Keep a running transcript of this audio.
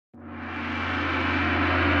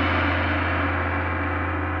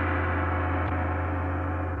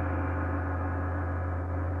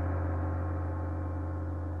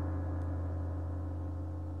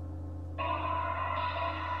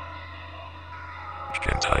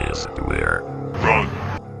can tie us there. Run!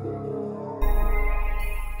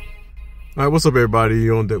 Alright, what's up everybody?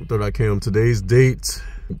 You're on deck with Planetoids. Today's date,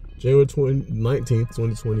 January 19th,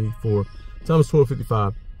 2024. Time is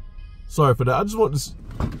 12:55. Sorry for that. I just want this,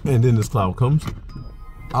 and then this cloud comes.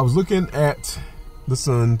 I was looking at the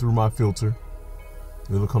sun through my filter.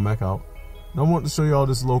 It'll come back out. And I want to show y'all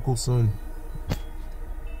this local sun.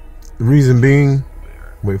 The reason being,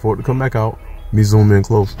 wait for it to come back out. Me zoom in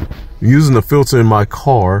close. I'm using the filter in my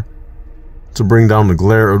car to bring down the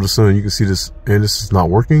glare of the sun. You can see this, and this is not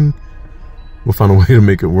working. We'll find a way to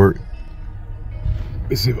make it work.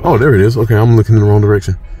 Let's see. Oh, there it is. Okay, I'm looking in the wrong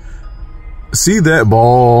direction. See that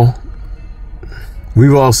ball?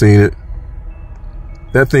 We've all seen it.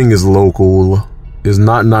 That thing is local. It's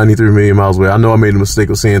not 93 million miles away. I know I made a mistake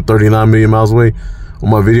of saying 39 million miles away. On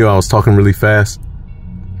my video, I was talking really fast.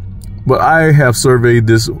 But I have surveyed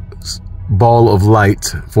this ball of light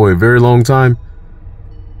for a very long time.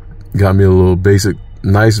 Got me a little basic,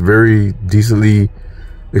 nice, very decently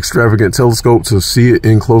extravagant telescope to see it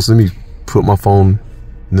in close. Let me put my phone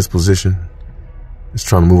in this position. It's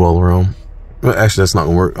trying to move all around. Well, actually, that's not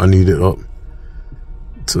gonna work. I need it up.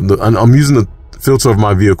 I'm using the filter of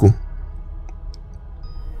my vehicle.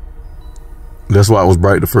 That's why it was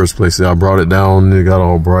bright the first place. I brought it down and it got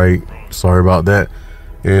all bright. Sorry about that.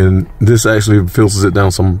 And this actually filters it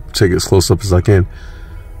down, so I'm gonna take it as close up as I can.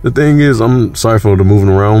 The thing is, I'm sorry for the moving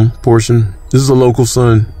around portion. This is a local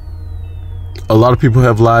sun. A lot of people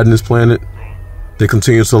have lied in this planet. They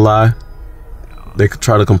continue to lie. They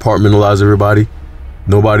try to compartmentalize everybody.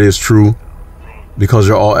 Nobody is true because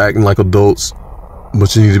you're all acting like adults,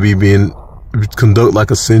 but you need to conduct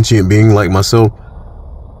like a sentient being like myself.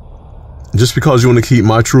 Just because you want to keep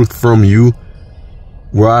my truth from you,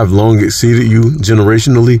 where I've long exceeded you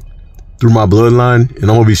generationally through my bloodline, and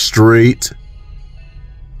I'm gonna be straight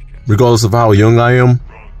regardless of how young I am.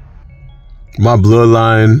 My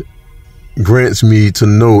bloodline grants me to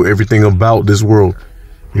know everything about this world.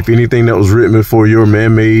 If anything that was written before your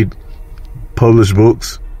man-made published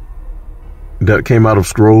books that came out of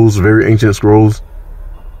scrolls, very ancient scrolls,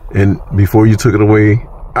 and before you took it away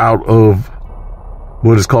out of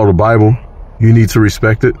what is called a Bible, you need to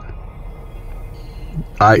respect it.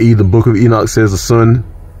 I.e., the book of Enoch says the sun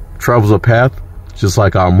travels a path just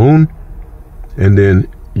like our moon. And then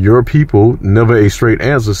your people, never a straight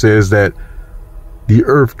answer, says that the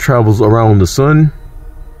earth travels around the sun.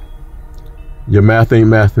 Your math ain't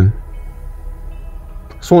mathing.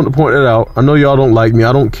 Just wanted to point that out. I know y'all don't like me.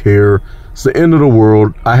 I don't care. It's the end of the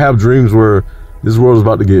world. I have dreams where this world is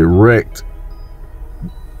about to get wrecked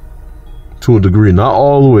to a degree. Not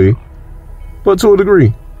all the way, but to a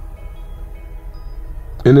degree.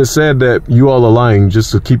 And it's sad that you all are lying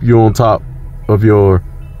just to keep you on top of your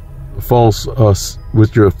false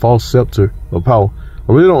with your false scepter of power.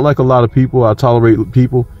 I really don't like a lot of people. I tolerate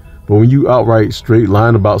people, but when you outright straight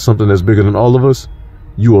lying about something that's bigger than all of us,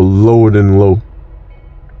 you are lower than low.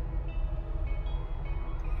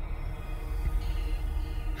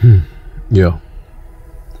 Yeah.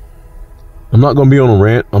 I'm not gonna be on a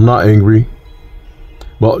rant. I'm not angry.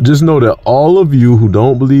 But just know that all of you who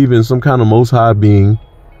don't believe in some kind of most high being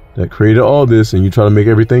that created all this, and you try to make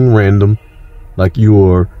everything random, like you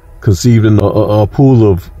are conceived in a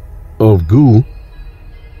pool of goo,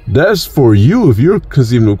 that's for you if you're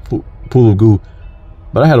conceived in a pool of goo.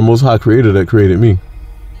 But I had a most high creator that created me.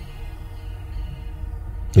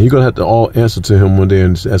 And you're gonna have to all answer to him one day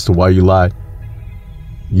as to why you lied.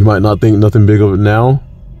 You might not think nothing big of it now,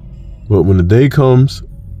 but when the day comes,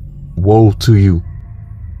 woe to you.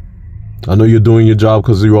 I know you're doing your job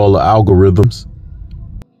because you're all the algorithms.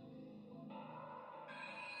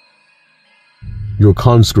 You're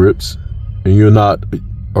conscripts, and you're not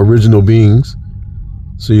original beings.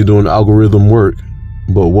 So you're doing algorithm work,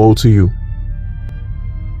 but woe to you.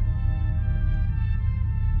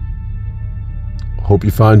 Hope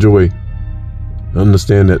you find your way.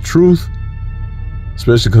 Understand that truth,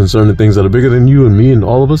 especially concerning things that are bigger than you and me and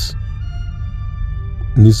all of us,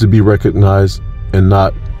 needs to be recognized and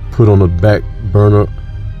not put on a back burner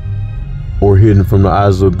or hidden from the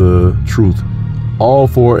eyes of the truth. All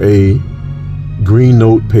for a green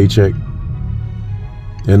note paycheck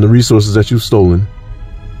and the resources that you've stolen.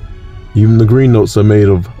 Even the green notes are made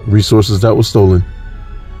of resources that were stolen.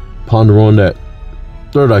 Ponder on that.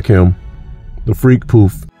 Third eye cam, the freak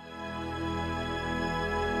poof.